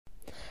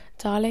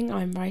Darling,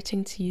 I'm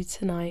writing to you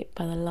tonight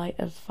by the light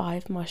of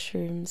 5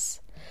 mushrooms.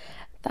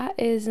 That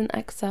is an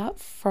excerpt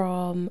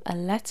from a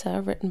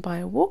letter written by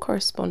a war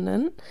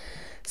correspondent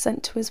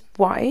sent to his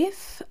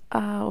wife,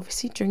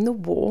 obviously during the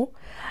war,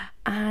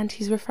 and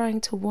he's referring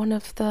to one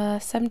of the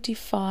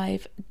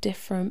 75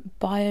 different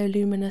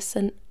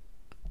bioluminescent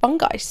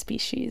fungi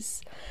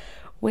species,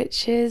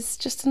 which is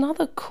just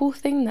another cool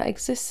thing that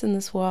exists in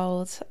this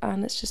world,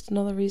 and it's just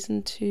another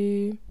reason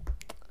to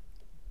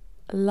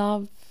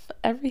love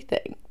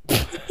everything.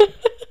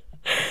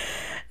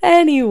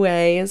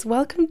 Anyways,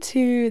 welcome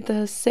to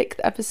the 6th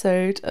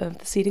episode of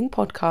the Seeding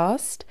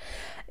Podcast.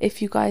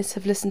 If you guys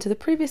have listened to the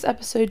previous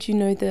episode, you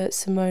know that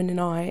Simone and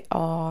I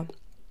are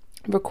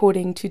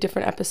recording 2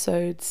 different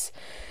episodes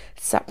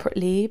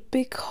separately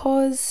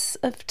because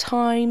of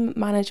time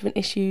management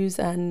issues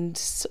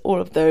and all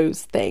of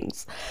those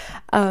things.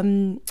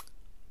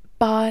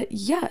 But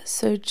yeah,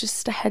 so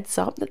just a heads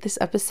up that this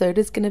episode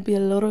is going to be a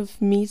lot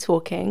of me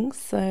talking,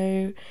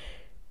 so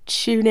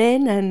tune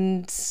in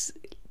and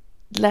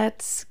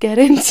let's get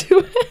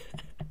into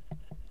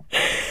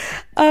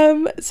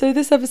it. So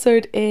this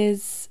episode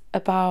is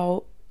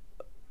about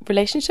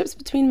relationships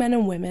between men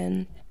and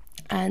women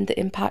and the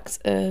impacts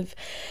of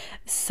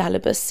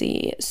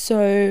celibacy.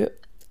 So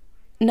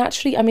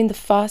naturally, the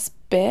first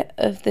bit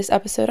of this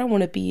episode I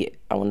want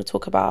to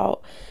talk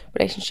about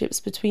relationships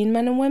between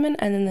men and women,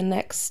 and then the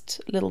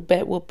next little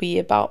bit will be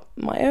about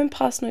my own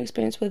personal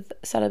experience with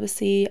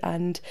celibacy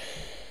and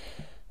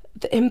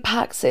the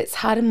impacts it's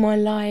had in my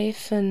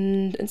life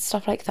and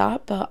stuff like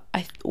that. But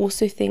I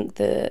also think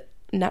that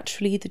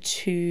naturally the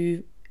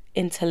two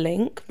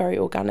interlink very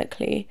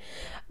organically.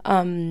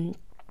 So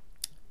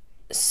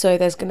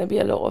there's going to be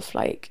a lot of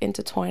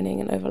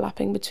intertwining and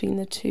overlapping between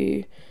the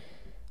two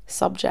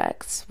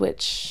subjects,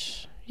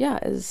 which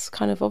is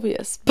kind of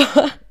obvious.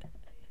 But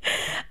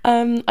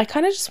I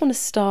kind of just want to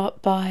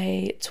start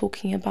by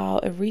talking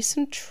about a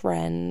recent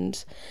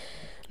trend.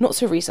 Not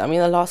so recent,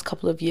 the last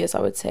couple of years, I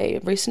would say,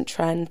 a recent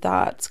trend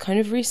that's kind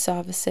of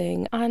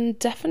resurfacing and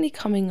definitely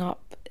coming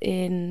up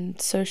in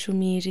social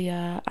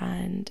media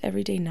and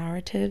everyday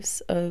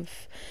narratives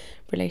of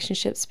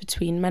relationships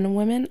between men and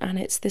women. And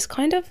it's this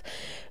kind of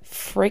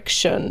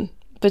friction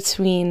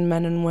between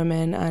men and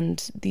women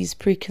and these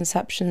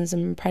preconceptions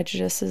and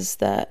prejudices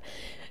that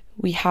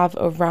we have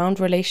around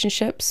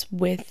relationships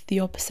with the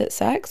opposite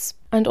sex.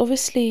 And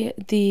obviously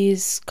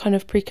these kind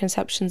of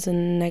preconceptions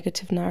and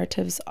negative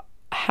narratives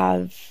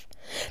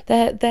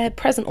they're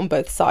present on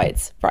both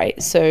sides,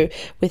 right? So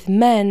with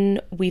men,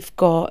 we've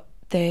got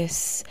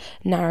this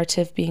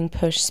narrative being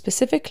pushed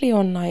specifically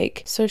on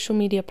social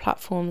media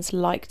platforms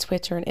like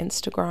Twitter and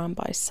Instagram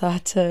by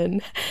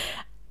certain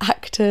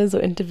actors or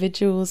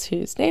individuals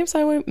whose names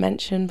I won't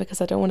mention because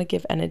I don't want to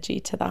give energy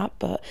to that.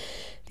 But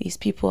these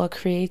people are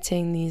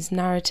creating these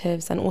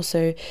narratives, and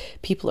also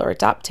people are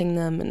adapting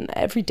them, and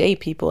everyday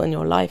people in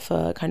your life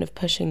are kind of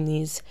pushing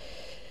these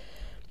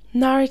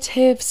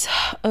narratives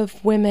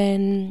of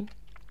women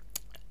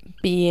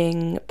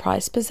being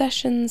prized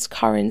possessions,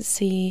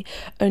 currency,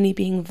 only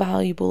being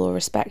valuable or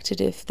respected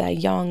if they're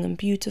young and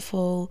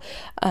beautiful,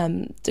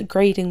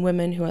 degrading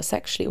women who are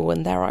sexually, or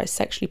in their eyes,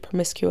 sexually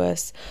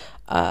promiscuous,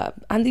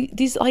 and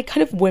these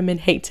kind of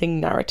women-hating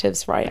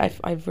narratives, right?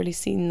 I've really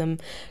seen them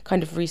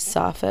kind of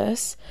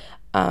resurface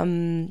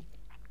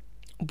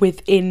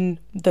within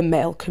the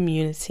male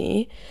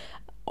community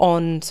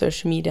on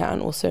social media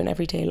and also in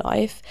everyday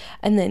life.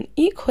 And then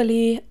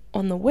equally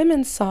on the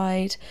women's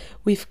side,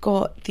 we've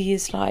got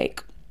these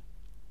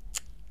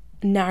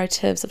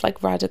narratives of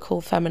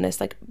radical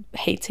feminists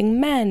hating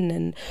men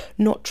and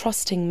not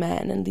trusting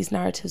men, and these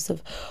narratives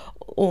of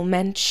all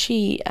men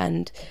cheat,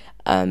 and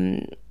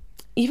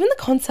even the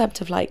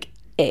concept of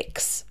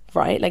icks,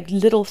 right?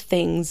 Little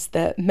things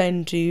that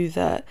men do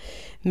that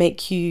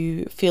make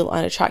you feel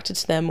unattracted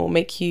to them or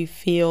make you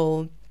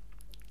feel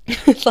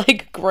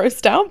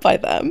grossed out by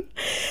them,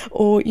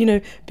 or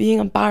being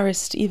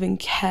embarrassed to even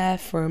care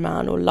for a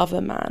man or love a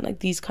man,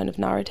 these kind of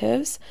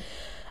narratives.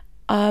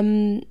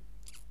 I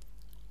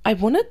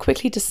want to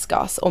quickly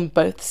discuss on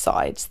both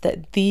sides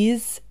that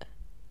these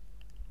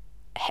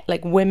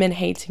women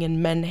hating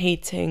and men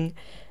hating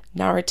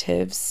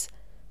narratives,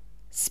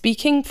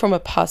 speaking from a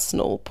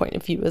personal point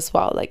of view as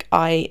well,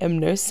 I am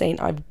no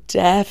saint. I've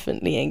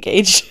definitely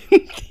engaged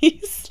in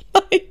these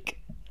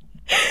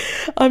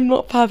I'm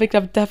not perfect.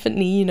 I've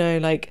definitely,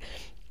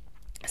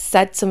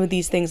 said some of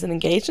these things and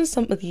engaged in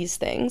some of these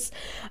things.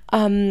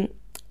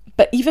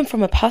 But even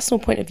from a personal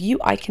point of view,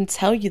 I can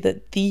tell you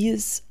that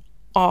these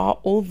are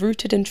all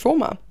rooted in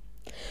trauma.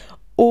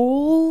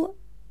 All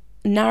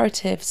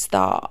narratives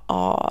that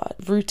are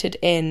rooted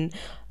in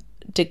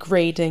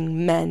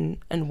degrading men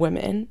and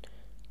women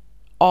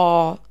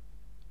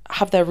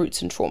have their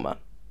roots in trauma.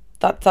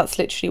 That's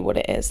literally what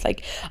it is.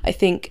 I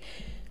think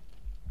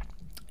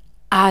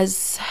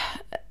as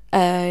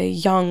a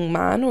young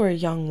man or a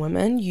young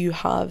woman, you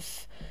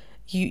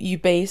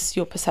base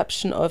your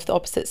perception of the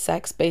opposite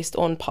sex based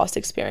on past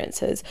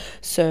experiences.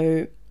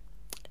 So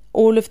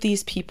all of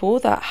these people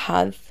that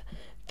have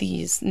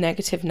these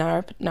negative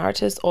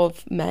narratives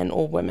of men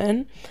or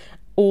women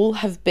all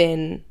have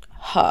been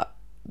hurt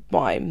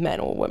by men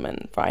or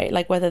women, right?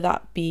 Like whether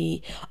that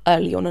be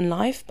early on in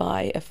life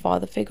by a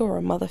father figure or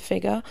a mother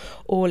figure,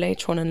 or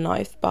later on in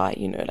life by,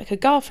 you know, like a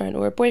girlfriend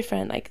or a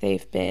boyfriend, like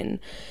they've been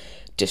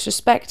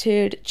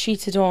disrespected,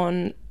 cheated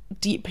on,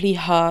 deeply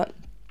hurt,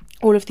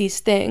 all of these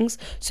things.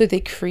 So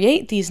they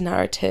create these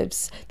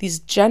narratives, these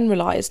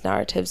generalized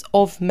narratives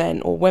of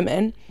men or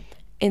women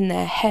in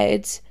their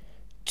heads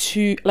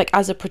to, like,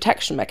 as a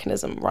protection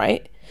mechanism,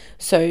 right?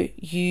 So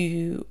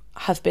you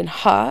have been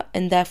hurt,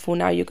 and therefore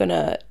now you're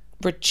gonna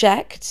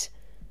reject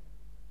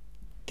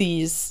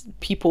these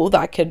people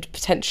that could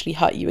potentially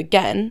hurt you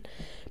again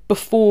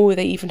before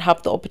they even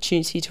have the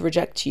opportunity to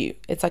reject you.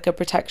 It's like a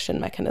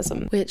protection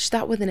mechanism, which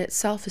that within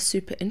itself is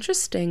super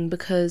interesting,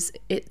 because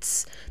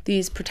it's,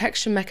 these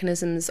protection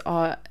mechanisms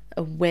are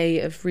a way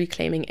of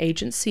reclaiming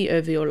agency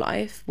over your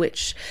life,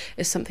 which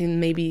is something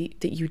maybe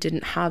that you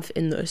didn't have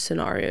in those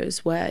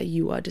scenarios where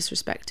you are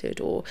disrespected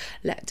or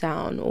let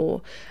down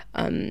or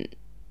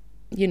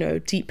you know,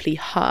 deeply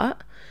hurt.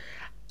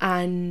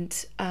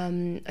 And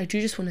I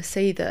do just want to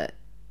say that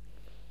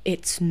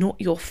it's not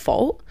your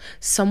fault.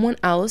 Someone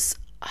else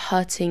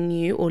hurting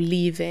you or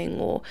leaving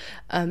or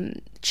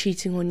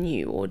cheating on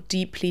you or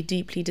deeply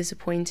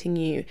disappointing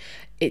you,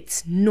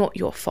 it's not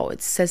your fault.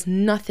 It says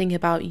nothing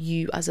about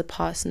you as a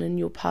person and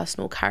your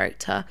personal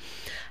character.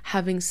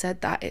 Having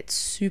said that, it's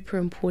super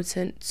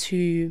important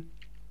to,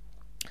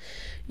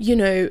 you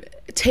know,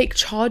 take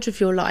charge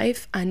of your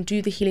life and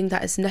do the healing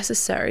that is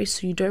necessary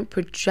so you don't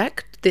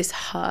project this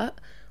hurt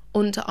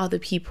onto other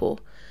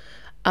people.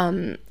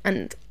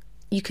 And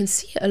you can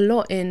see it a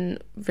lot in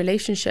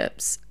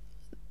relationships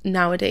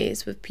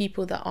nowadays with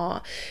people that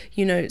are,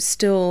 you know,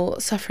 still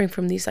suffering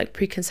from these like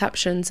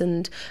preconceptions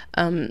and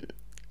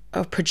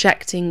are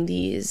projecting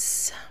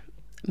these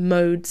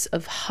modes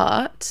of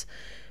hurt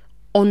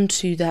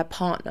onto their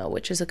partner,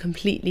 which is a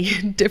completely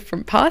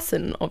different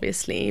person,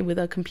 obviously, with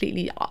a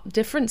completely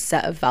different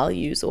set of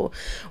values or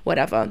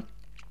whatever.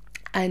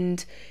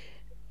 And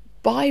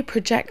by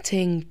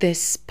projecting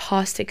this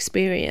past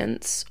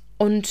experience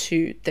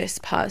onto this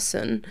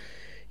person,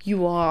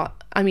 you are,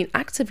 I mean,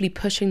 actively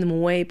pushing them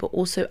away, but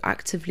also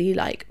actively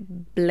like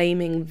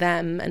blaming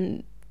them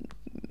and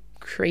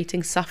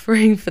creating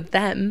suffering for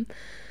them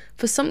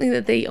for something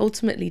that they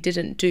ultimately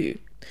didn't do.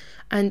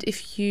 And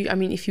if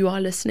you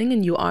are listening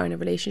and you are in a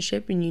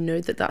relationship and you know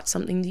that that's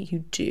something that you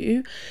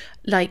do,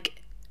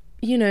 like,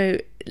 you know,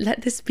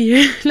 let this be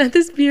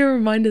a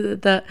reminder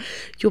that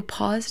your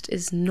past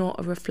is not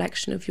a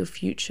reflection of your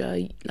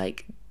future.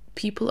 Like,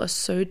 people are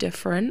so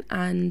different,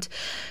 and,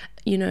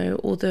 you know,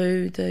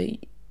 although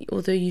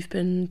you've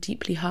been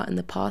deeply hurt in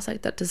the past,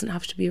 like, that doesn't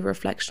have to be a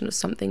reflection of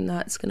something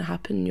that's going to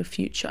happen in your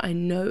future. I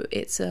know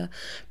it's a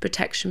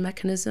protection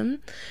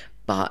mechanism,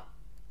 but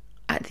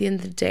at the end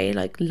of the day,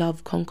 like,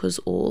 love conquers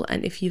all.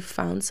 And if you've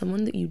found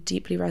someone that you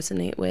deeply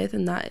resonate with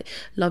and that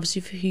loves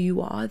you for who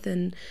you are,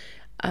 then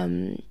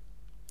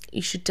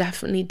you should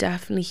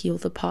definitely heal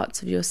the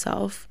parts of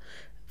yourself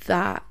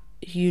that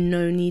you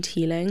know need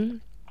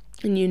healing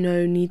and you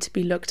know need to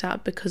be looked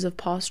at because of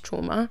past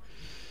trauma.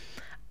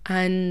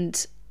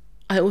 And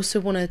I also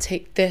want to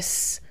take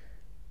this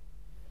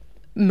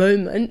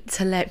moment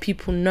to let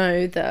people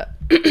know that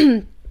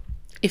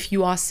if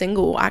you are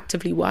single or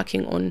actively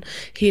working on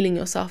healing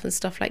yourself and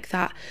stuff like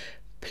that,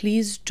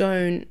 please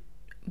don't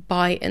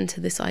buy into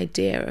this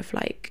idea of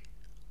like,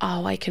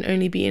 oh, I can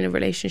only be in a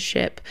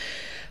relationship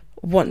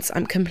once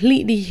I'm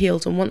completely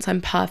healed and once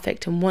I'm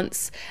perfect and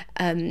once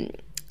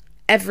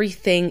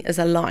everything is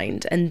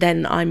aligned, and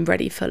then I'm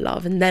ready for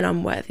love and then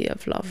I'm worthy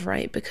of love,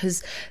 right?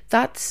 Because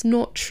that's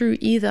not true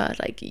either.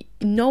 Like,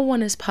 no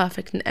one is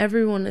perfect and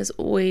everyone is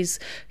always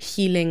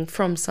healing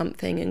from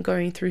something and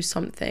going through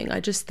something. I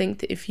just think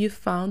that if you've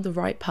found the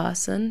right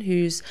person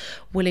who's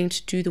willing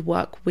to do the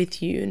work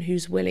with you and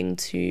who's willing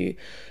to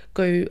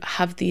go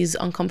have these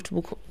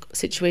uncomfortable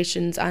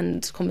situations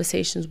and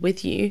conversations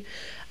with you,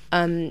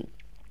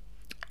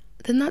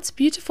 then that's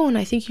beautiful. And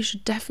I think you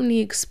should definitely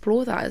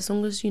explore that. As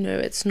long as, you know,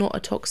 it's not a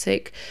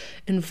toxic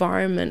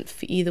environment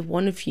for either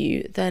one of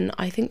you, then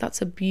I think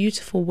that's a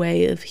beautiful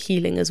way of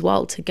healing as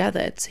well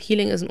together.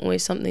 Healing isn't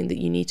always something that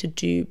you need to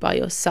do by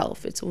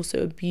yourself. It's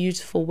also a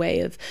beautiful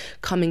way of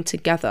coming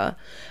together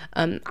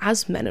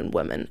as men and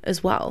women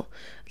as well.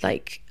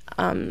 Like,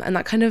 and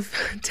that kind of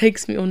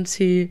takes me on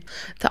to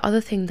the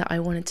other thing that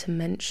I wanted to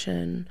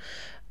mention,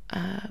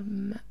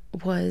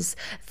 was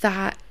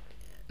that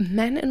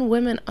men and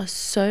women are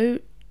so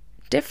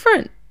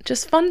different.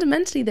 Just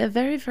fundamentally, they're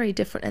very, very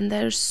different, and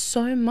there's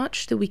so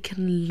much that we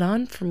can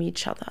learn from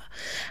each other.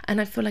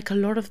 And I feel like a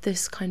lot of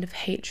this kind of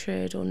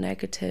hatred or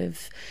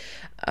negative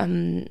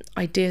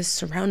ideas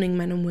surrounding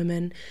men and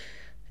women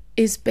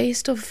is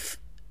based off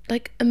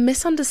like a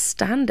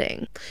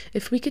misunderstanding.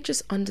 If we could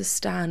just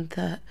understand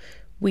that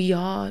we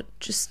are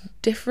just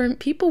different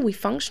people, we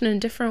function in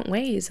different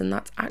ways, and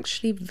that's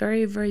actually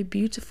very, very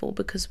beautiful,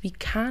 because we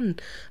can,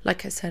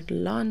 like I said,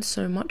 learn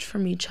so much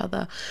from each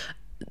other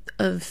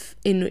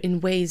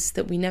in ways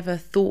that we never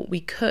thought we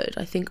could.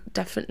 I think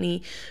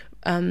definitely,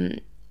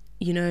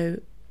 you know,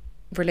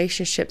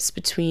 relationships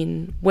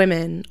between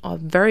women are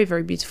very,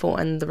 very beautiful,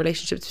 and the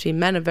relationships between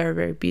men are very,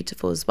 very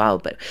beautiful as well.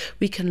 But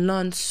we can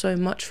learn so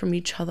much from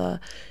each other.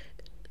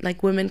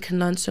 Like, women can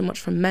learn so much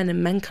from men,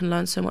 and men can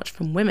learn so much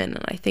from women.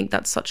 And I think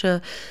it's such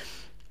a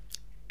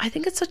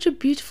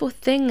beautiful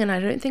thing, and I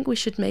don't think we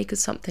should make it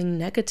something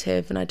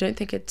negative, and I don't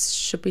think it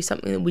should be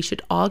something that we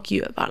should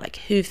argue about, like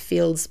who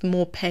feels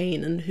more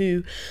pain and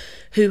who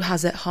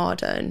has it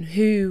harder and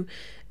who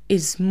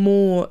is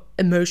more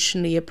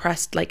emotionally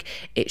oppressed. Like,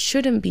 it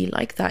shouldn't be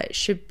like that. It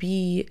should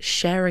be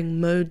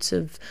sharing modes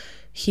of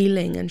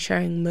healing and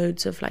sharing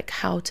modes of like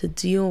how to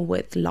deal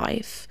with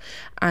life.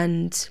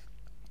 And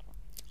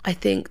I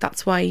think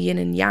that's why yin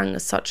and yang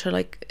is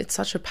it's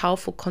such a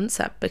powerful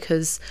concept,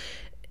 because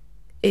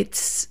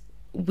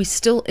we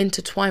still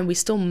intertwine, we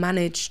still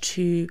manage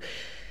to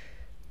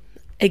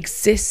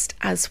exist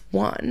as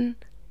one,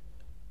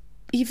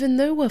 even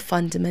though we're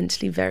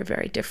fundamentally very,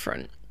 very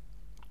different.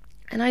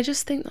 And I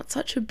just think that's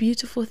such a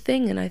beautiful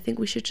thing, and I think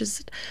we should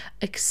just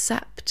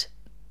accept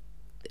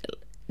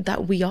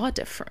that we are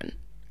different,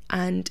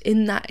 and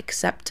in that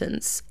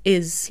acceptance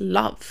is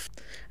love.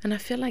 And I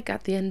feel like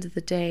at the end of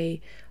the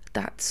day,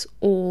 that's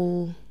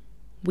all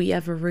we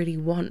ever really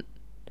want.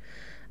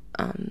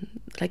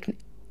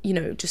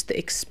 Just the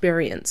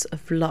experience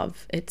of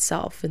love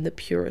itself in the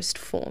purest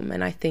form.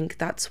 And I think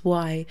that's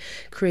why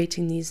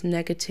creating these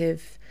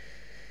negative,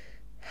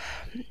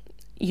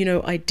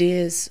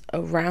 ideas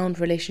around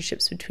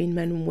relationships between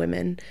men and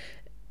women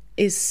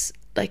is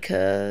like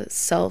a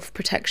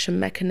self-protection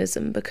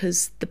mechanism,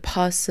 because the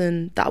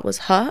person that was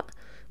hurt,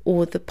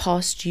 or the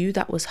past you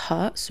that was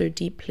hurt so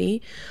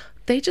deeply,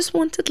 they just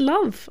wanted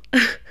love.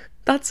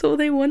 That's all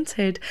they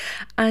wanted.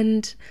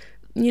 And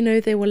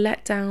they were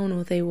let down,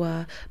 or they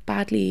were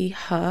badly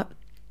hurt,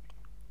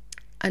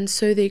 and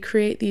so they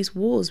create these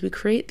walls. We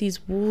create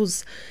these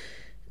walls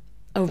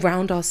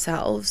around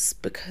ourselves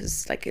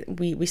because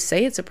we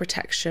say it's a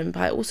protection,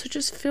 but I also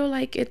just feel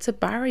like it's a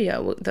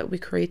barrier that we're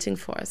creating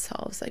for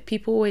ourselves. Like,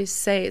 people always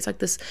say, it's like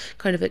this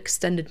kind of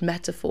extended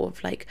metaphor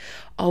of like,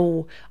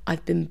 oh,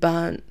 I've been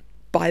burnt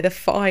by the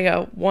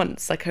fire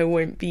once, like I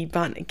won't be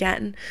burnt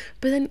again.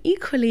 But then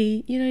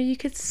equally, you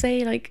could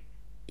say like,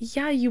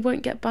 yeah, you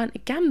won't get burnt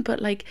again,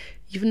 but like,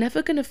 you're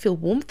never going to feel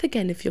warmth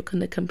again if you're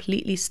going to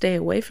completely stay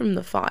away from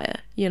the fire.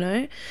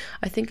 I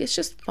think it's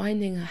just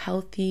finding a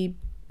healthy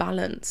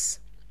balance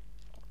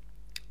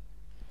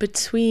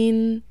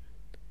between,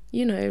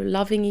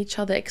 loving each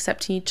other,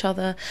 accepting each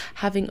other,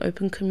 having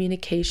open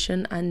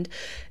communication, and,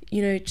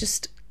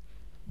 just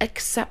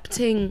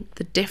accepting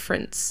the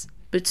difference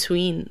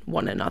between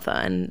one another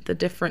and the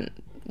different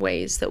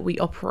ways that we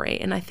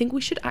operate. And I think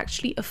we should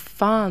actually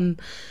affirm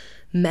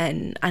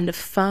men and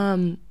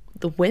affirm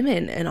the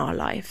women in our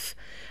life,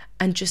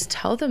 and just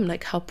tell them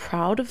like how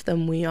proud of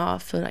them we are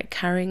for like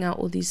carrying out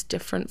all these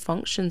different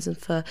functions and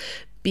for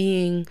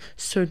being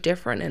so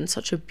different in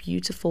such a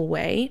beautiful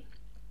way,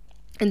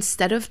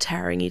 instead of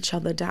tearing each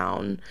other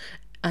down.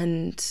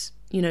 And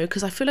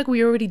because I feel like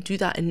we already do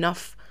that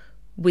enough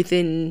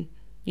within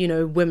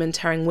women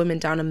tearing women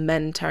down and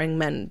men tearing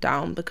men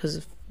down because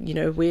of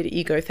weird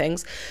ego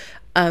things.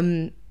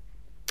 I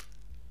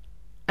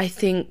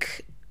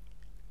think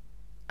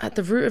at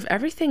the root of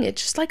everything,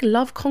 it's just like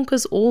love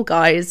conquers all,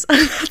 guys.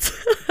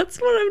 That's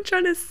what I'm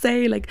trying to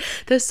say. Like,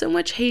 there's so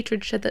much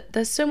hatred,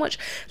 there's so much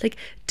like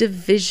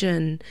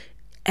division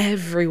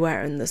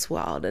everywhere in this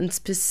world, and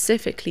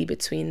specifically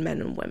between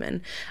men and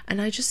women.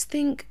 And I just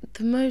think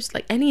the most,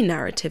 like, any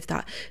narrative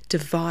that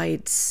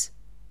divides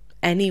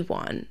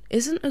anyone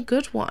isn't a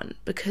good one,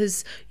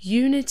 because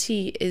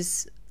unity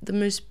is the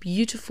most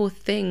beautiful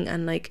thing,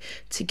 and like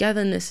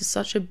togetherness is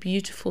such a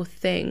beautiful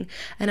thing.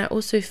 And I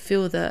also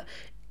feel that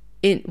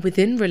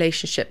within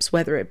relationships,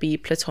 whether it be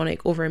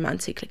platonic or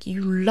romantic, like,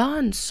 you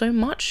learn so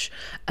much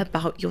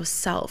about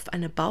yourself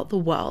and about the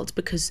world,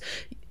 because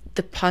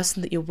the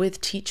person that you're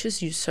with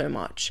teaches you so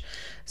much.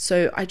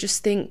 So I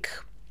just think,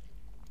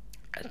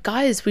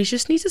 guys, we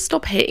just need to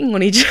stop hating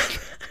on each other.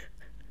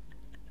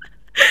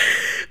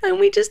 And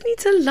we just need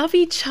to love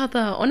each other,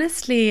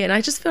 honestly. And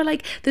I just feel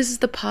like this is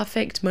the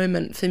perfect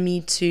moment for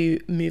me to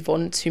move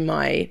on to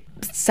my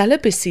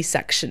celibacy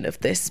section of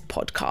this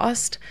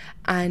podcast.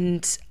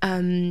 And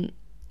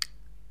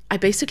I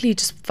basically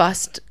just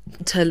first,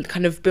 to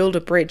kind of build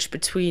a bridge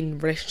between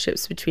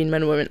relationships between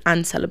men and women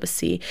and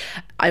celibacy,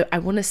 I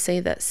want to say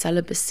that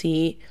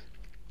celibacy,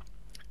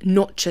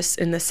 not just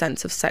in the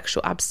sense of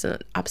sexual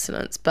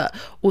abstinence, but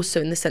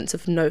also in the sense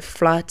of no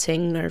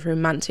flirting, no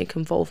romantic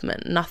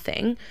involvement,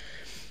 nothing.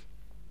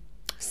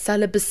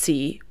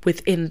 Celibacy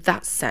within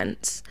that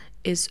sense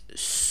is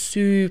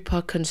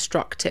super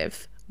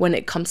constructive when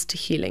it comes to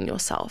healing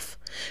yourself,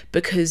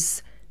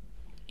 because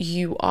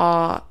you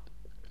are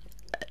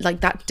like,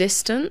 that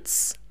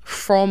distance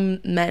from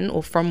men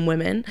or from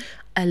women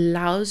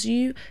allows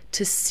you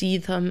to see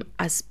them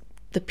as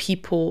the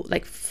people,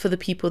 like, for the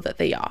people that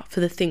they are, for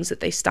the things that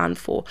they stand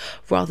for,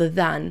 rather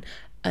than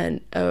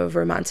a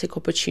romantic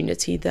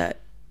opportunity that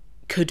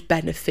could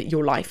benefit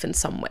your life in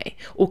some way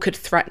or could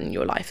threaten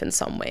your life in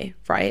some way,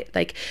 right?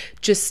 Like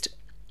just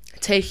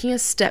taking a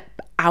step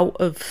out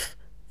of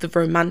the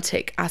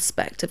romantic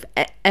aspect of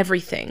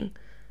everything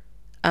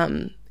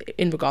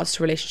in regards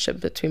to relationship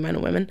between men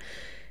and women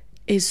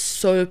is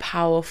so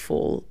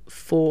powerful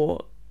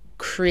for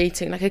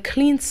creating like a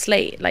clean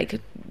slate,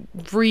 like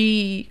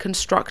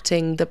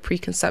reconstructing the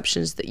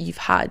preconceptions that you've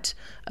had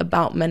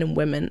about men and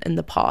women in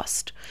the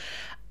past.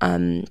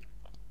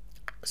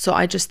 So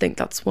I just think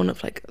that's one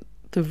of like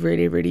the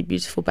really, really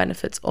beautiful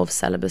benefits of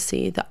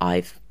celibacy that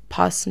I've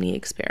personally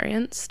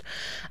experienced.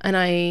 And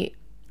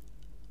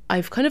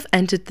I've kind of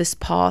entered this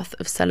path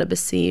of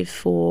celibacy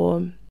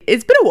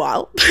it's been a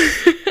while.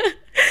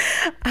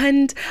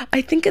 And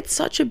I think it's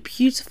such a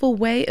beautiful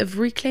way of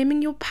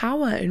reclaiming your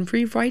power and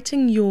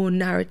rewriting your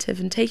narrative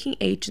and taking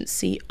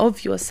agency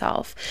of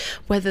yourself,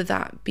 whether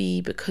that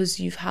be because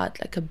you've had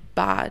like a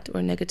bad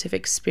or negative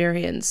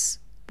experience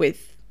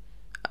with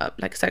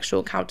like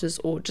sexual encounters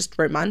or just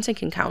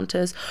romantic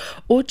encounters,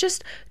 or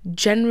just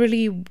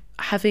generally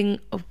having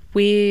a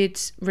weird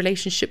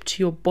relationship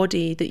to your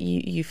body that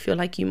you feel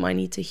like you might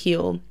need to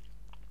heal.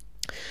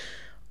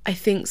 I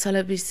think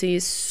celibacy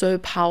is so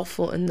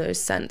powerful in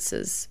those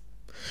senses.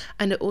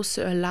 And it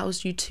also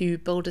allows you to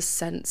build a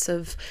sense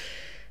of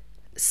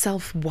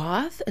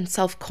self-worth and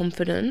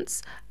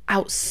self-confidence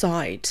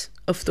outside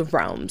of the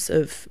realms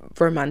of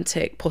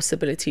romantic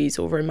possibilities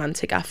or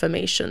romantic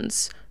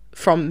affirmations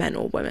from men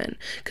or women.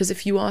 Because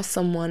if you are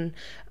someone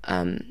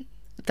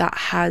that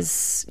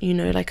has, you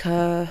know, like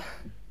a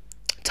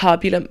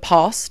turbulent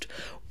past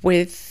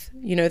with,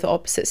 you know, the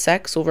opposite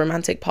sex or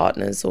romantic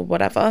partners or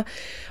whatever,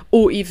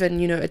 or even,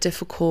 you know, a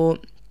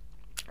difficult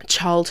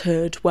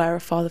childhood where a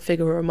father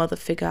figure or a mother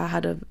figure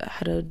had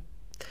a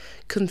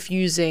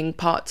confusing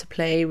part to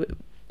play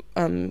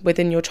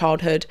within your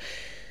childhood,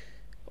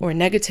 or a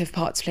negative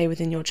part to play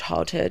within your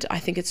childhood, I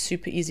think it's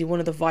super easy.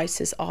 One of the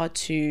vices are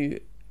to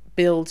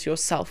build your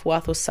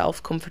self-worth or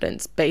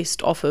self-confidence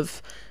based off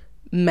of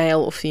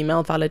male or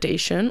female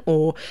validation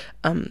or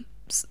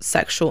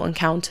sexual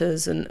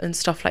encounters and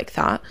stuff like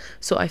that.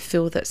 So I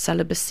feel that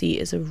celibacy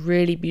is a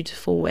really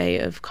beautiful way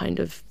of kind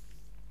of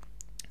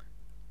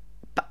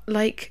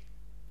like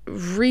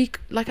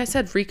I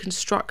said,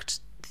 reconstruct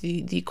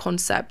the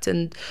concept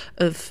and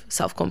of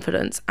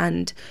self-confidence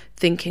and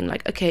thinking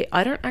like, okay,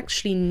 I don't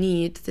actually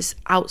need this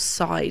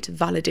outside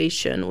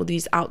validation or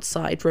these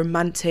outside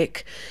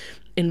romantic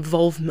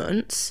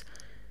involvements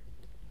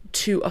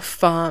to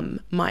affirm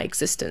my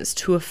existence,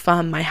 to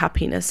affirm my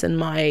happiness and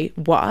my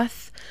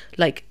worth.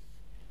 Like,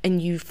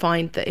 and you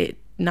find that it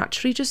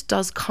naturally just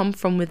does come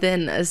from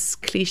within, as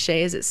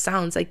cliche as it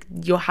sounds. Like,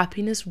 your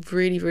happiness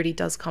really, really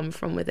does come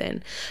from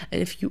within.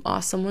 And if you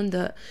are someone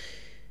that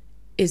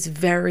is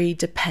very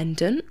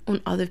dependent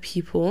on other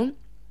people,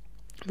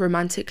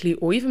 romantically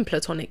or even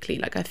platonically,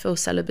 like, I feel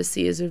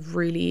celibacy is a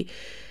really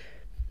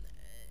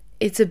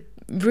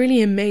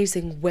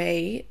amazing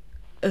way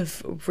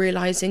of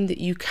realizing that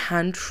you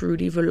can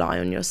truly rely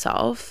on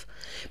yourself.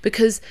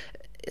 Because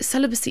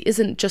celibacy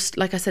isn't just,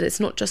 like I said, it's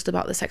not just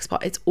about the sex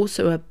part, it's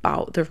also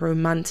about the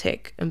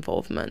romantic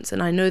involvements.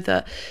 And I know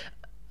that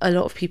a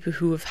lot of people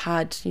who have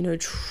had, you know,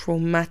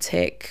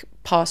 traumatic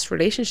past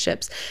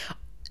relationships,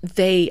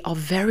 they are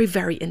very,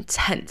 very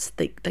intense.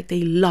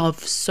 They love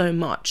so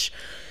much,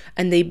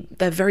 and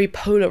they're very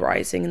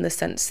polarizing in the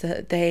sense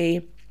that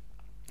they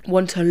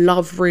want to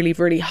love really,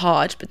 really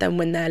hard, but then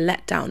when they're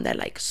let down, they're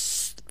like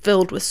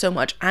filled with so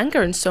much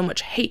anger and so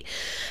much hate.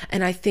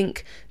 And I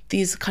think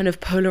these kind of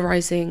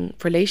polarizing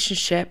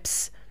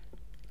relationships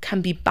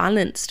can be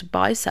balanced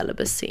by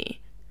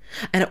celibacy.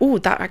 And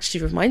that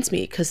actually reminds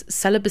me, because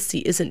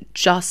celibacy isn't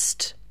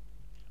just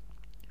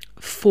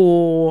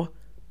for,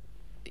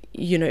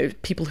 you know,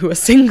 people who are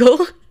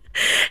single.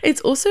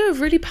 It's also a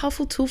really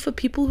powerful tool for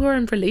people who are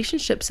in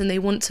relationships and they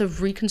want to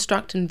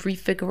reconstruct and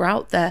refigure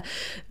out their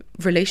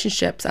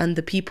relationships and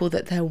the people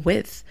that they're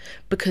with.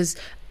 Because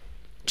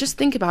just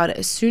think about it,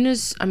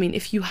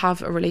 if you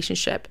have a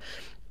relationship,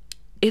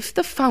 if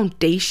the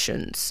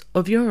foundations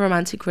of your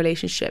romantic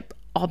relationship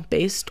are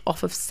based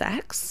off of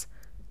sex,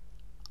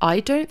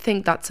 I don't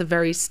think that's a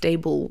very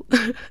stable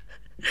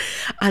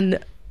and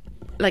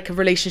like a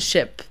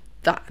relationship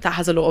that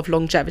has a lot of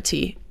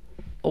longevity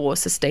or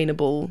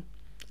sustainable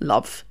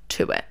love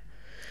to it.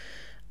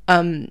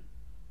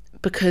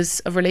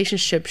 Because a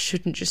relationship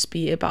shouldn't just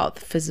be about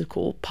the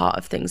physical part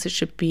of things. It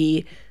should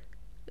be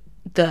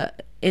the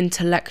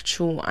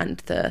intellectual and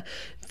the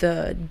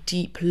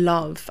deep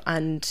love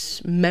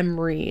and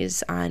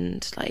memories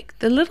and like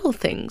the little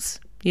things,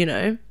 you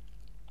know.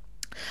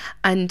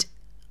 And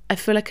I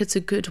feel like it's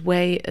a good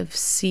way of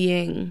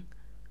seeing,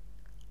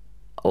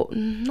 or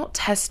not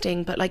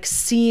testing, but like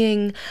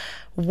seeing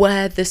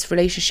where this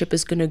relationship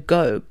is going to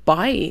go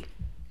by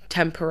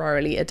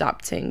temporarily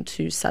adapting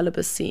to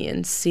celibacy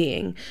and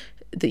seeing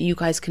that you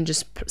guys can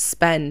just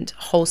spend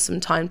wholesome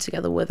time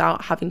together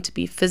without having to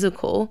be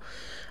physical.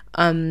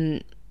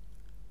 And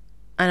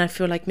And I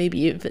feel like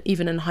maybe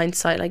even in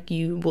hindsight, like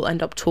you will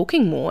end up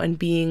talking more and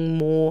being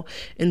more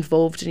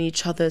involved in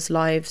each other's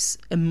lives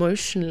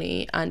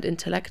emotionally and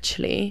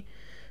intellectually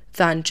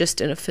than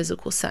just in a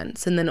physical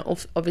sense. And then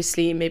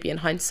obviously maybe in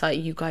hindsight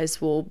you guys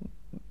will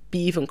be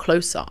even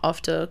closer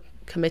after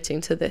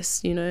committing to this,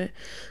 you know,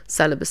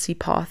 celibacy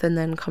path, and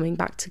then coming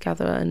back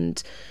together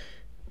and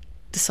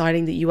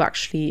deciding that you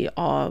actually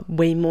are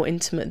way more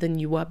intimate than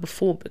you were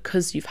before,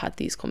 because you've had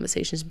these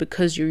conversations,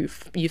 because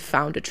you've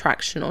found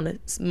attraction on a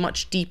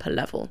much deeper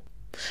level.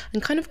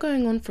 And kind of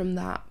going on from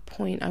that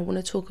point, I want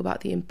to talk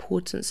about the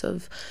importance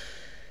of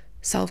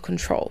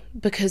self-control,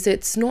 because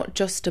it's not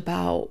just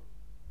about,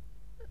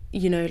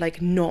 you know,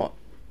 like not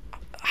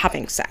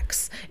having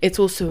sex. It's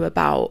also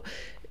about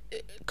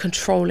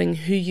controlling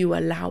who you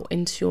allow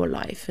into your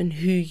life and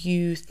who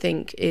you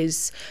think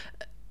is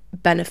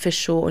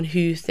beneficial and who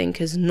you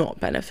think is not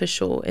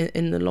beneficial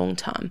in the long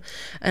term.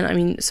 And I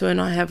mean, so,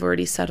 and I have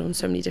already said on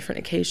so many different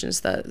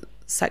occasions that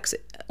sex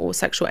or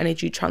sexual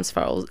energy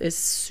transfer is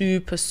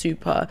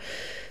super,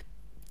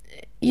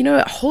 you know,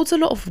 it holds a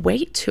lot of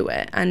weight to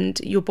it, and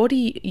your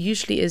body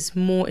usually is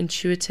more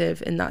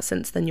intuitive in that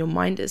sense than your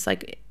mind is.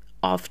 Like,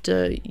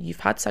 after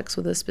you've had sex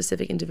with a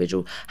specific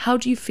individual, how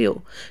do you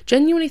feel?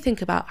 Genuinely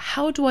think about,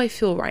 how do I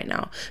feel right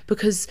now?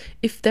 Because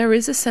if there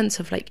is a sense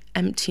of like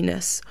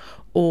emptiness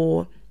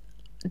or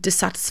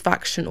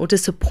dissatisfaction or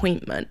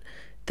disappointment,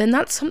 then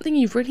that's something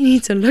you really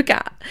need to look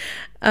at.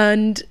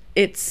 And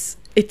it's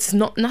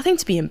not nothing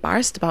to be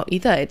embarrassed about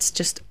either.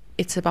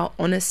 It's about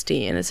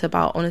honesty, and it's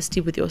about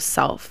honesty with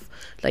yourself.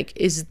 Like,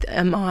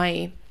 am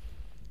I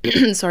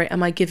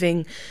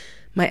giving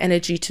my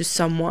energy to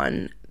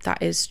someone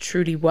that is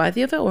truly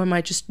worthy of it, or am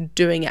I just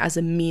doing it as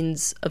a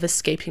means of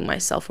escaping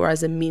myself or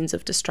as a means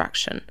of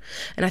distraction?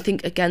 And I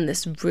think, again,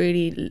 this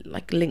really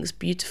like links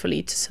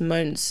beautifully to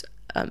Simone's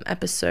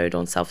episode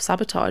on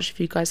self-sabotage. If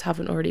you guys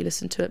haven't already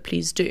listened to it,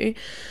 please do.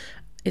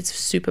 It's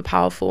super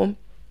powerful.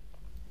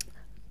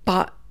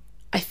 But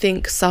I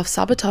think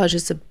self-sabotage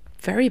is a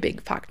very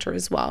big factor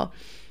as well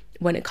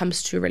when it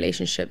comes to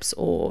relationships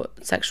or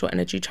sexual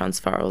energy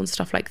transfer and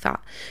stuff like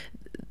that.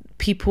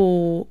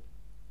 People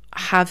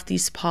have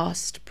these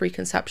past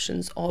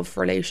preconceptions of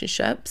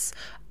relationships,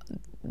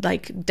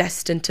 like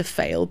destined to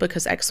fail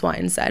because X, Y,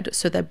 and Z.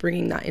 So they're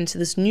bringing that into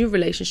this new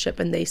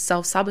relationship, and they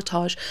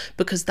self-sabotage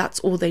because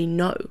that's all they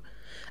know,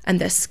 and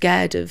they're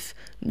scared of,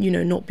 you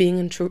know, not being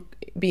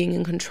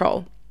in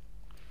control.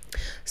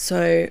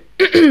 So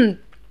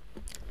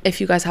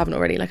if you guys haven't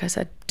already, like I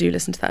said, do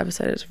listen to that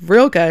episode. It's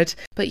real good.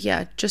 But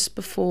yeah, just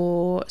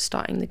before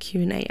starting the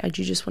Q&A, I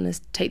do just want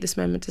to take this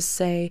moment to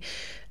say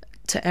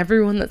to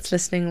everyone that's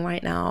listening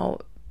right now,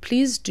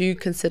 please do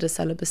consider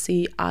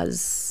celibacy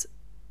as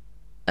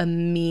a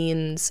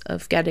means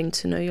of getting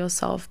to know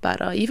yourself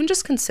better. Even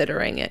just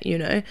considering it, you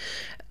know,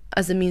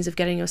 as a means of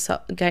getting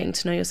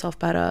to know yourself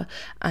better,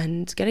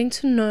 and getting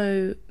to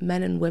know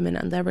men and women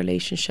and their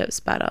relationships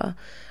better,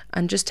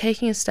 and just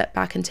taking a step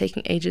back and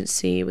taking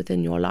agency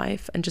within your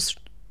life. And just,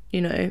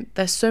 you know,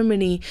 there's so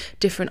many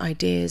different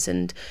ideas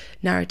and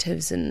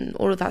narratives and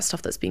all of that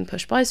stuff that's being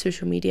pushed by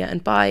social media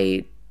and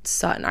by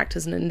certain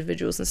actors and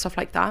individuals and stuff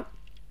like that,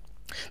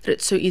 that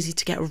it's so easy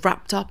to get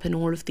wrapped up in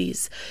all of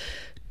these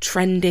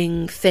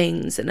trending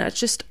things. And it's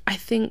just, I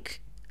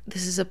think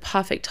this is a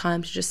perfect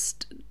time to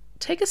just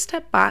take a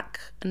step back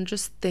and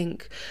just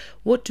think,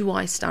 what do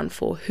I stand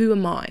for? Who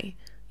am I?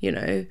 You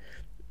know,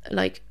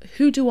 like,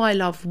 who do I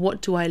love?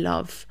 What do I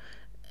love?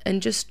 And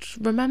just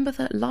remember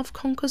that love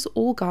conquers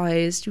all,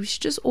 guys. We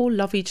should just all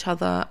love each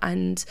other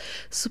and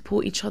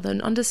support each other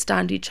and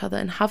understand each other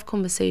and have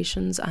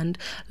conversations and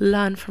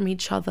learn from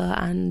each other.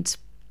 And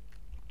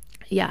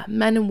yeah,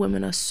 men and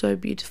women are so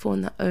beautiful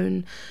in their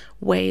own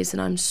ways,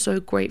 and I'm so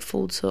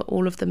grateful to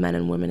all of the men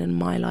and women in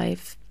my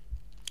life,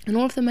 and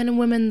all of the men and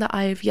women that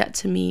I've yet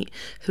to meet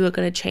who are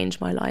going to change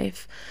my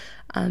life.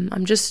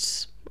 I'm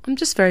just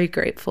very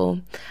grateful.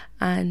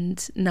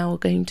 And now we're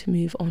going to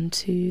move on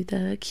to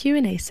the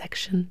Q&A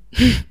section.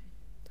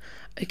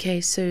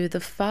 Okay, so the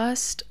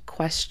first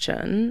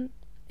question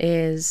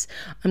is,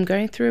 I'm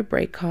going through a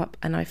breakup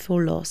and I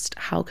feel lost.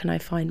 How can I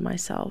find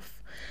myself?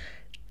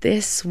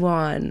 This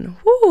one,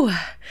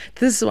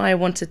 this is why I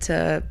wanted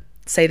to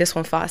say this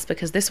one first,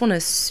 because this one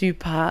is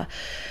super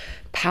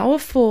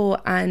powerful.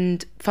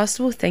 And first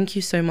of all, thank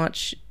you so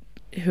much,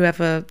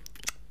 whoever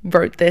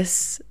wrote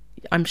this.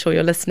 I'm sure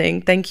you're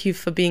listening. Thank you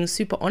for being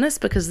super honest,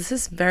 because this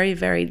is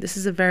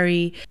a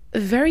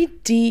very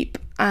deep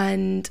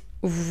and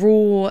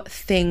raw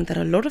thing that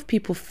a lot of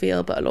people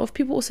feel, but a lot of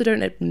people also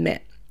don't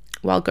admit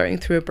while going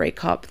through a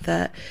breakup,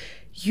 that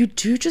you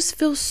do just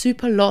feel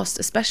super lost,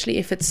 especially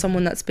if it's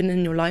someone that's been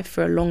in your life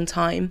for a long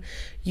time.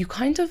 You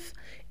kind of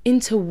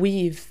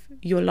interweave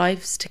your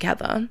lives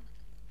together,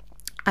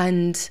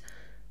 and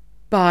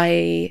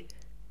by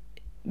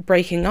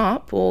breaking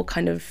up or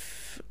kind of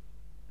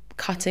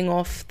cutting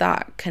off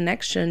that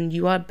connection,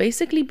 you are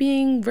basically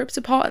being ripped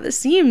apart at the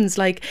seams.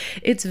 Like,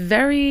 it's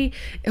very,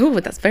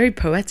 that's very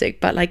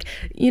poetic, but like,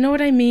 you know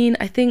what I mean?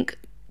 I think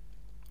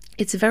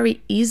it's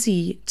very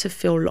easy to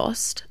feel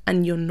lost,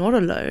 and you're not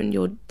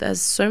alone.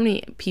 There's so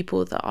many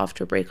people that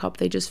after a breakup,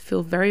 they just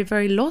feel very,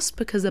 very lost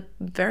because a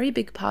very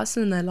big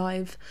person in their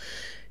life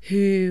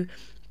who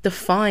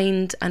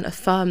defined and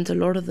affirmed a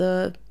lot of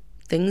the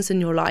things in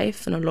your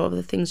life and a lot of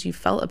the things you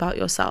felt about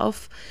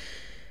yourself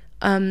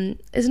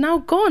is now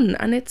gone,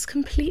 and it's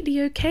completely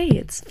okay.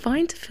 It's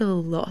fine to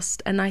feel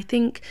lost, and I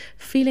think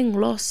feeling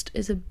lost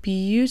is a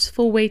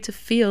beautiful way to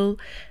feel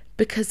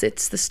because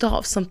it's the start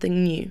of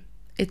something new.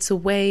 It's a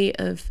way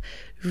of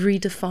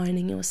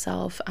redefining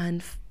yourself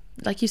and,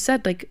 like you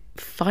said, like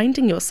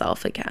finding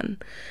yourself again.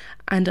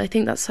 And I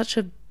think that's such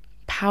a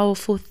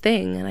powerful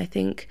thing. And I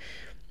think,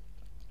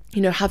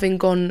 having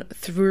gone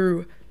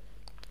through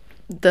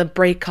the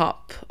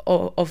breakup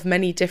of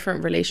many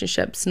different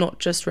relationships, not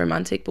just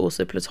romantic, but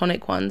also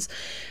platonic ones,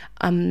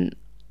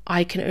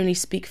 I can only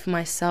speak for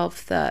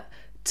myself that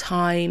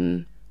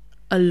time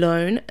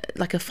alone,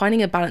 like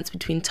finding a balance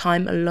between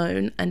time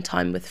alone and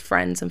time with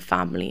friends and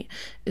family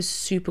is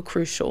super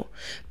crucial,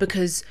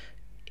 because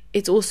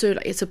it's also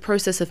like it's a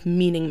process of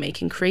meaning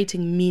making,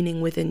 creating meaning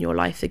within your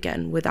life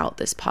again without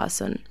this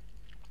person.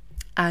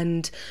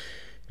 And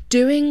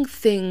doing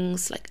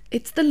things like,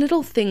 it's the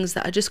little things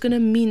that are just going to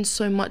mean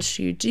so much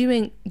to you.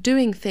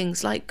 Doing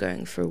things like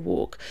going for a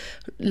walk,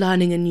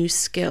 learning a new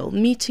skill,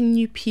 meeting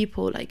new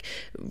people, like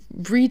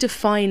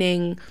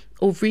redefining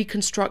or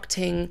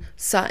reconstructing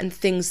certain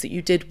things that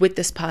you did with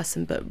this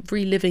person, but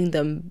reliving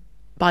them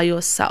by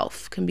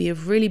yourself can be a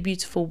really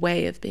beautiful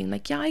way of being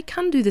like, yeah, I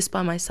can do this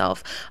by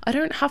myself. I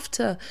don't have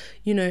to,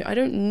 I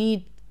don't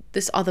need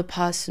this other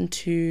person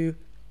to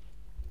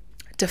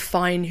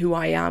define who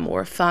I am or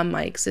affirm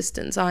my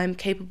existence. I am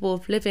capable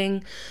of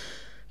living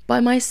by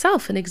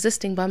myself and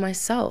existing by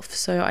myself.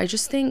 So I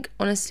just think,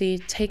 honestly,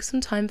 take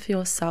some time for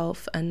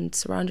yourself and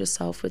surround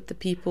yourself with the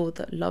people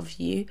that love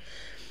you.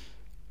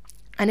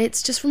 And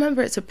it's just,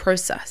 remember, it's a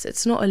process.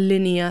 It's not a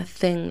linear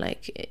thing.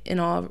 Like in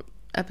our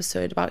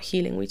episode about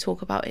healing, we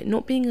talk about it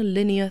not being a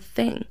linear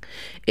thing.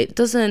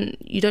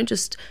 You don't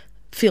just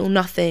feel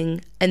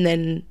nothing and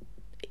then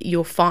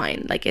you're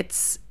fine. Like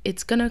it's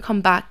gonna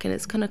come back, and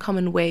it's gonna come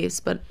in waves,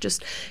 but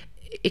just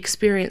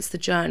experience the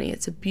journey.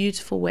 It's a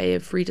beautiful way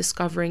of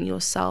rediscovering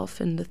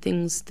yourself and the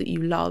things that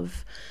you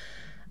love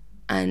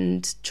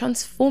and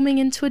transforming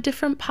into a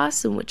different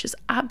person, which is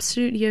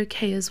absolutely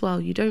okay as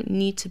well. You don't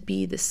need to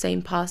be the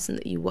same person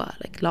that you were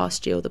like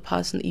last year, or the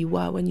person that you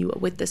were when you were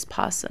with this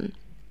person.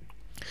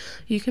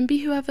 You can be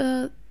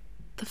whoever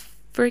the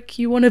frick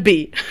you want to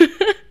be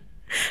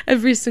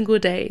every single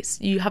day.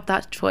 You have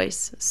that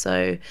choice.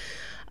 So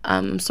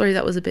I'm sorry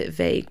that was a bit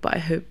vague, but I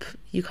hope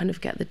you kind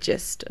of get the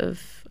gist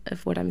of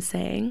what I'm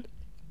saying.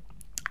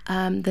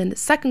 Then the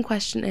second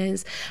question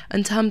is,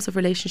 in terms of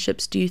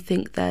relationships, do you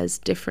think there's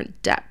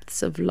different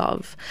depths of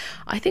love?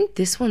 I think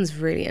this one's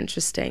really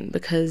interesting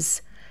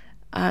because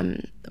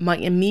my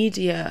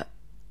immediate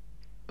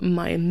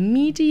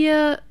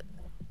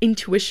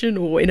intuition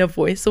or inner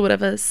voice or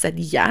whatever said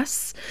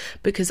yes,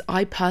 because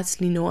I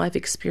personally know I've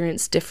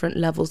experienced different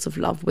levels of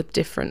love with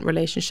different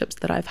relationships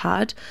that I've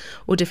had,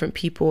 or different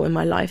people in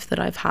my life that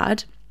I've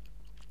had.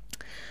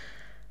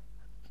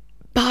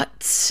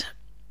 But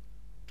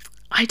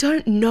I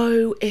don't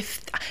know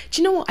if,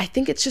 do you know what? I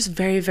think it's just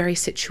very, very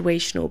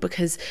situational,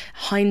 because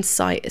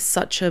hindsight is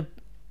such a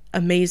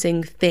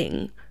amazing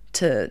thing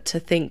to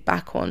think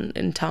back on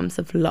in terms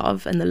of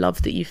love and the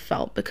love that you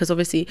felt. Because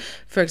obviously,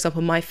 for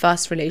example, my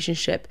first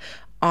relationship,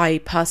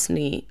 I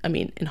mean,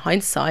 in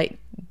hindsight,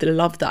 the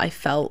love that I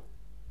felt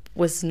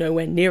was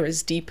nowhere near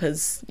as deep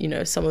as,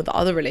 some of the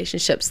other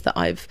relationships that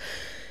I've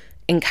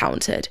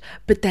encountered.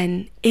 But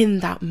then in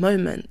that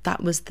moment,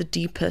 that was the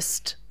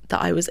deepest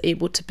that I was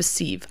able to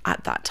perceive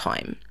at that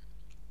time.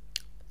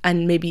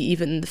 And maybe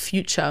even in the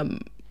future,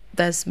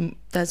 there's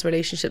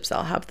relationships that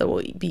I'll have that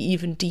will be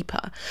even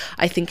deeper.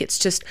 I think it's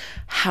just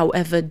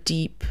however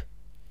deep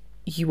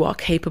you are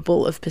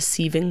capable of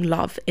perceiving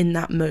love in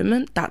that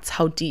moment, that's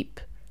how deep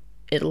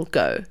it'll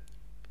go.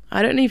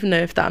 I don't even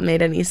know if that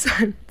made any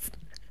sense.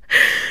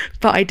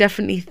 But I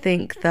definitely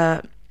think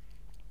that,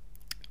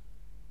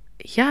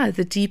 yeah,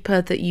 the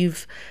deeper that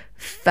you've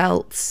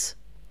felt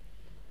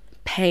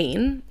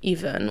pain,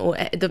 even, or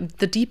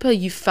the deeper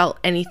you felt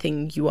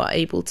anything, you are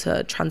able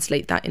to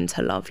translate that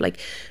into love. Like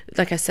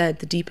I said,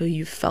 the deeper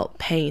you felt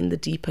pain, the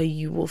deeper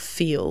you will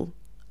feel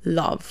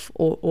love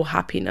or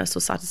happiness or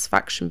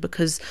satisfaction,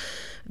 because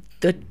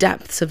the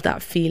depths of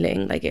that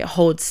feeling, like, it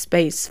holds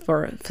space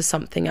for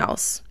something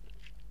else.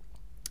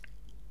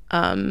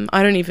 I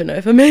don't even know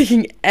if I'm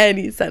making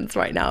any sense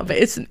right now, but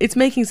it's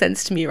making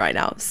sense to me right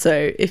now.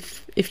 So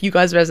if you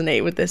guys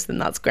resonate with this, then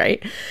that's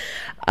great.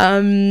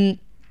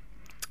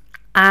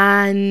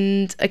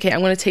 And okay,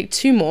 I'm going to take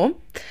two more,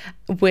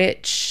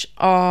 which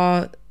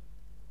are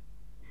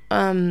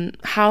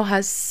how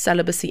has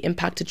celibacy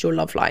impacted your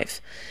love life?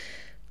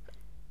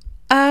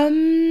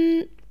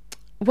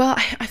 Well,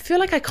 I feel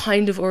like I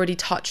kind of already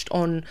touched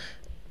on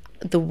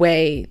the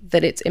way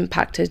that it's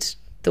impacted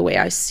the way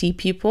I see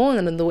people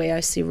and the way I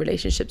see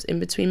relationships in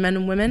between men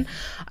and women.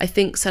 I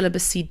think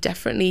celibacy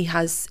definitely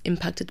has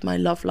impacted my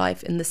love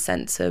life in the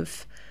sense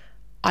of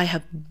I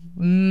have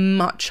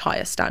much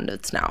higher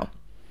standards now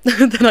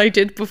than I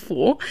did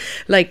before.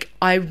 Like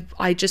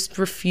I just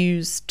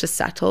refuse to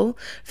settle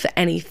for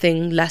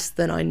anything less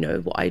than I know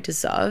what I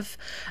deserve.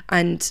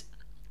 And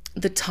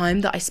the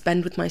time that I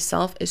spend with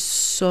myself is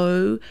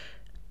so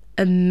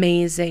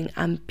amazing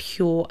and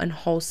pure and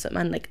wholesome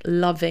and like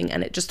loving,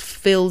 and it just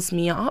fills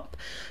me up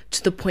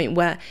to the point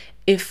where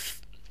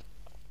if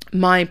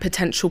my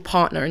potential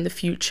partner in the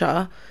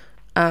future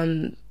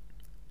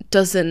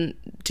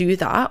doesn't do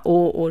that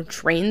or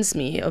drains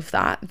me of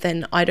that,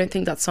 then I don't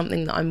think that's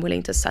something that I'm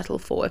willing to settle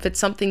for. If it's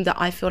something that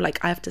I feel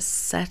like I have to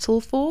settle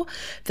for,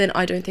 then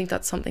I don't think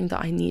that's something that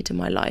I need in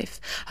my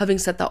life. Having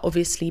said that,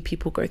 obviously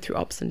people go through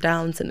ups and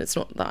downs, and it's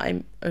not that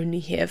I'm only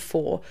here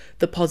for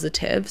the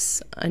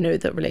positives. I know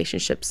that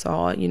relationships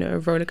are, you know, a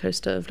roller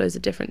coaster of loads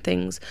of different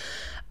things,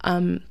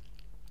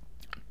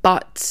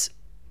 but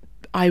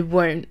I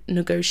won't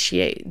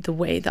negotiate the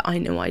way that I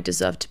know I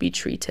deserve to be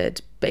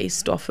treated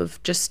based off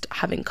of just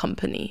having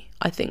company.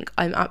 I think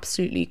I'm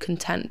absolutely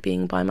content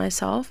being by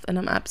myself, and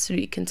I'm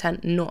absolutely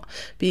content not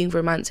being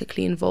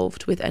romantically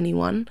involved with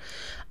anyone,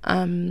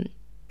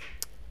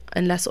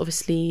 unless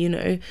obviously, you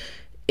know,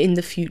 in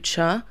the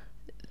future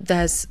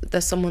there's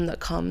someone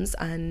that comes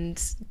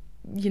and,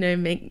 you know,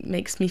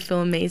 makes me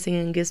feel amazing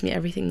and gives me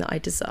everything that I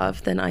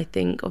deserve. Then I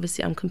think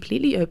obviously I'm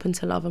completely open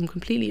to love. I'm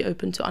completely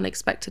open to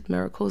unexpected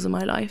miracles in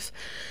my life,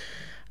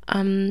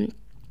 and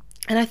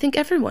I think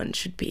everyone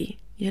should be,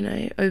 you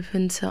know,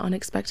 open to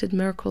unexpected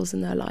miracles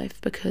in their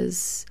life,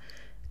 because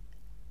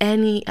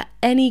at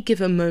any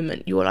given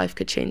moment your life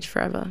could change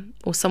forever,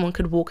 or someone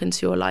could walk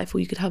into your life, or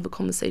you could have a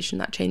conversation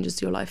that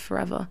changes your life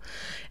forever.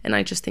 And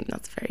I just think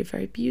that's very,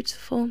 very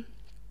beautiful.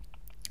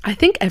 I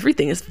think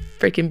everything is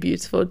freaking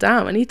beautiful.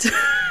 Damn, I need to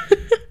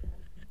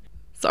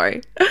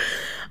sorry.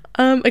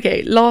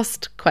 Okay,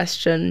 last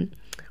question.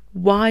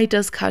 Why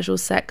does casual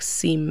sex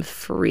seem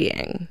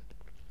freeing?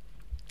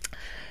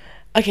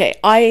 Okay,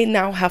 I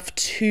now have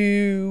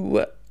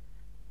to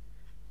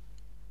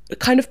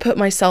kind of put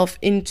myself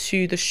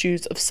into the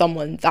shoes of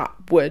someone that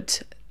would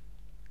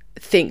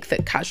think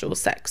that casual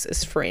sex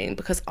is freeing,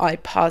 because I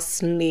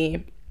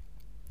personally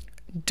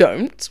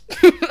don't.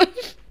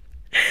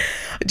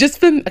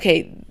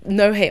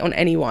 No hate on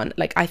anyone.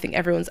 Like, I think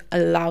everyone's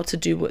allowed to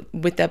do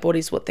with their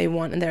bodies what they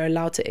want, and they're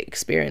allowed to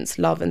experience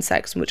love and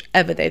sex in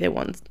whichever way they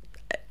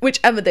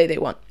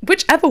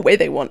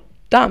want.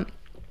 Damn.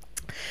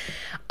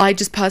 I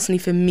just personally,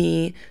 for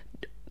me,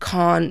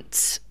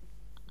 can't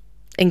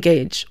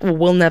engage, or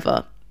will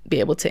never be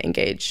able to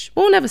engage.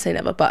 Well, never say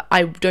never, but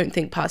I don't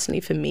think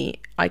personally for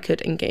me I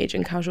could engage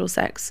in casual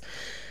sex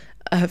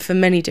for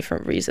many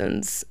different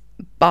reasons.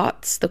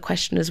 But the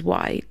question is,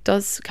 why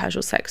does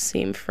casual sex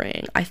seem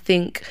freeing? I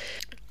think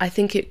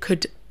it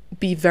could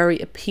be very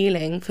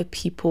appealing for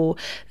people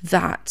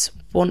that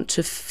want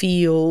to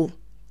feel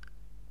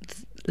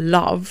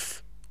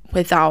love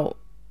without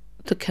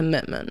the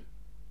commitment,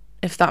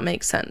 if that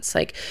makes sense.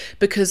 Like,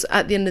 because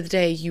at the end of the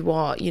day, you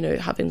are, you know,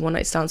 having one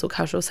night stands or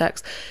casual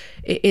sex,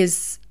 it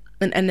is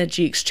an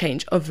energy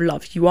exchange of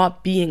love. You are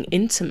being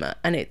intimate,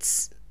 and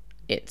it's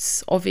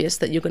obvious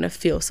that you're going to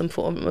feel some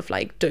form of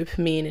like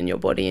dopamine in your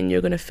body, and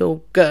you're going to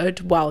feel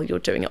good while you're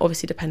doing it,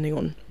 obviously depending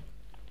on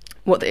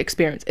what the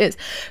experience is.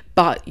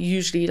 But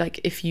usually, like,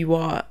 if you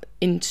are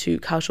into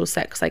casual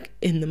sex, like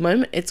in the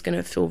moment, it's going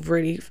to feel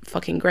really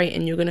fucking great,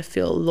 and you're going to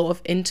feel a lot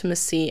of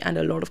intimacy and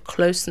a lot of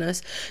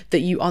closeness that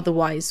you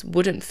otherwise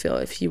wouldn't feel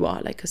if you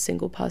are like a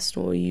single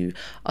person, or you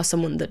are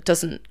someone that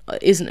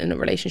isn't in a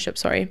relationship,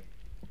 sorry.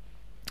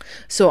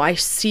 So I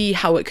see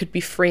how it could be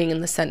freeing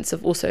in the sense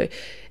of also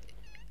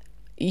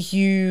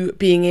you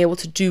being able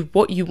to do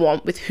what you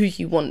want with who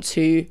you want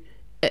to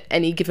at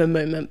any given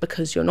moment,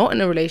 because you're not in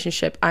a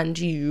relationship, and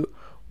you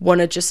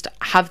want to just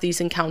have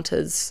these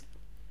encounters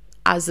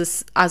as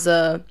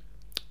a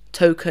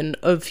token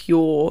of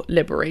your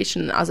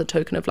liberation, as a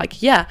token of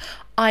like, yeah,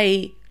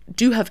 I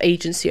do have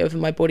agency over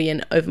my body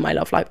and over my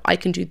love life. I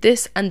can do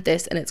this and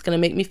this, and it's going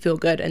to make me feel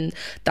good, and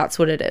that's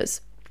what it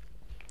is.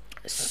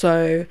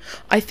 So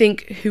I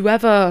think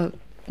whoever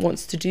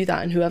wants to do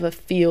that, and whoever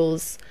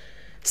feels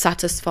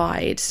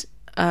satisfied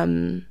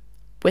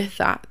with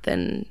that,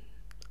 then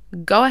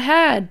go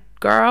ahead,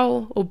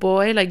 girl or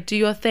boy, like, do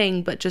your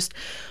thing, but just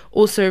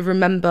also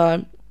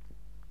remember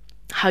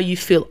how you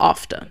feel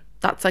after.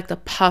 That's like the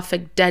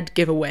perfect dead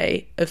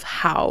giveaway of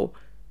how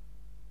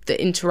the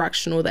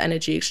interaction or the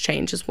energy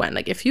exchange is went.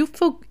 Like, if you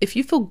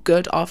feel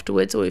good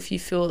afterwards, or if you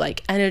feel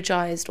like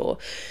energized, or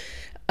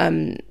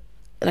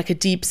like a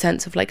deep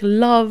sense of like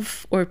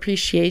love or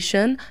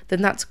appreciation,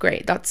 then that's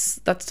great.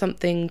 That's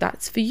something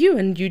that's for you,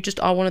 and you just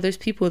are one of those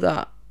people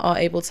that are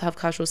able to have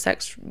casual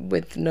sex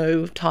with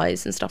no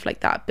ties and stuff like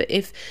that. But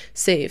if,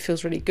 say, it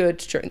feels really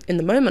good in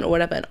the moment or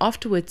whatever, and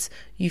afterwards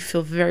you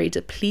feel very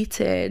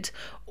depleted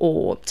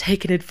or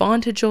taken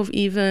advantage of,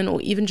 even, or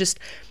even just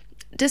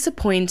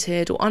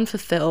disappointed or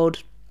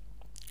unfulfilled,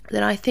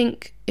 then I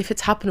think if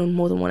it's happened on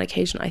more than one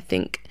occasion, I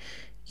think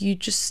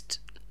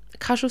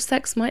casual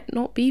sex might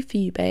not be for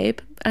you, babe,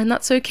 and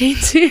that's okay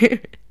too.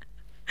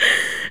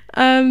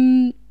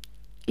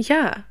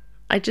 Yeah,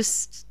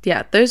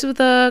 those were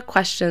the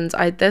questions.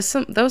 There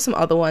were some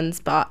other ones,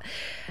 but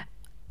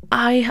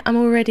I am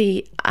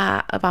already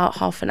at about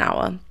half an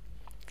hour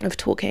of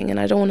talking, and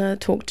I don't want to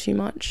talk too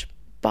much,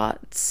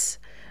 but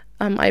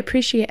I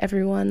appreciate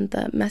everyone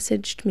that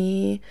messaged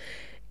me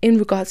in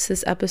regards to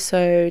this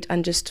episode,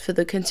 and just for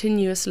the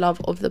continuous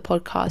love of the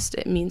podcast.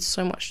 It means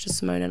so much to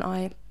Simone and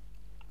I,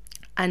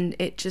 and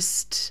it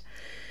just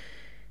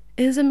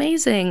is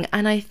amazing.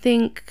 And I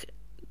think,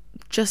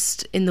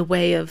 just in the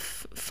way of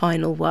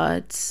final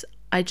words,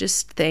 I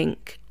just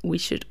think we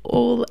should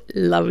all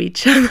love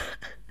each other.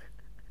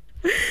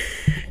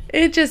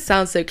 It just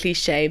sounds so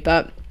cliche,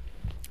 but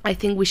I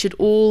think we should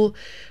all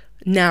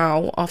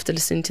now, after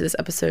listening to this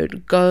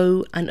episode,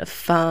 go and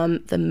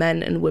affirm the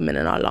men and women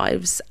in our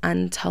lives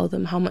and tell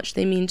them how much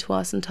they mean to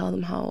us, and tell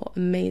them how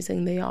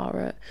amazing they are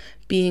at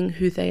being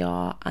who they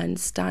are and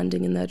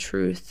standing in their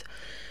truth,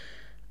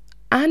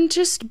 and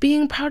just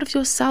being proud of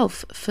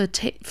yourself for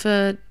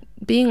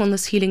being on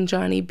this healing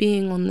journey,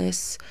 being on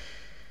this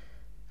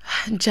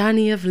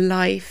journey of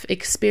life,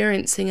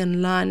 experiencing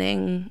and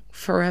learning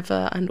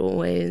forever and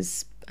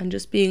always, and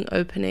just being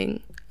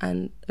welcoming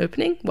and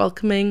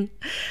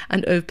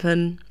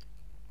open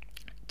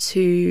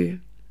to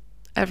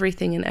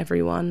everything and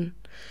everyone.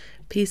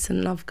 Peace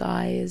and love,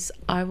 guys.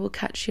 I will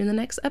catch you in the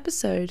next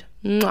episode.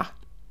 Mwah.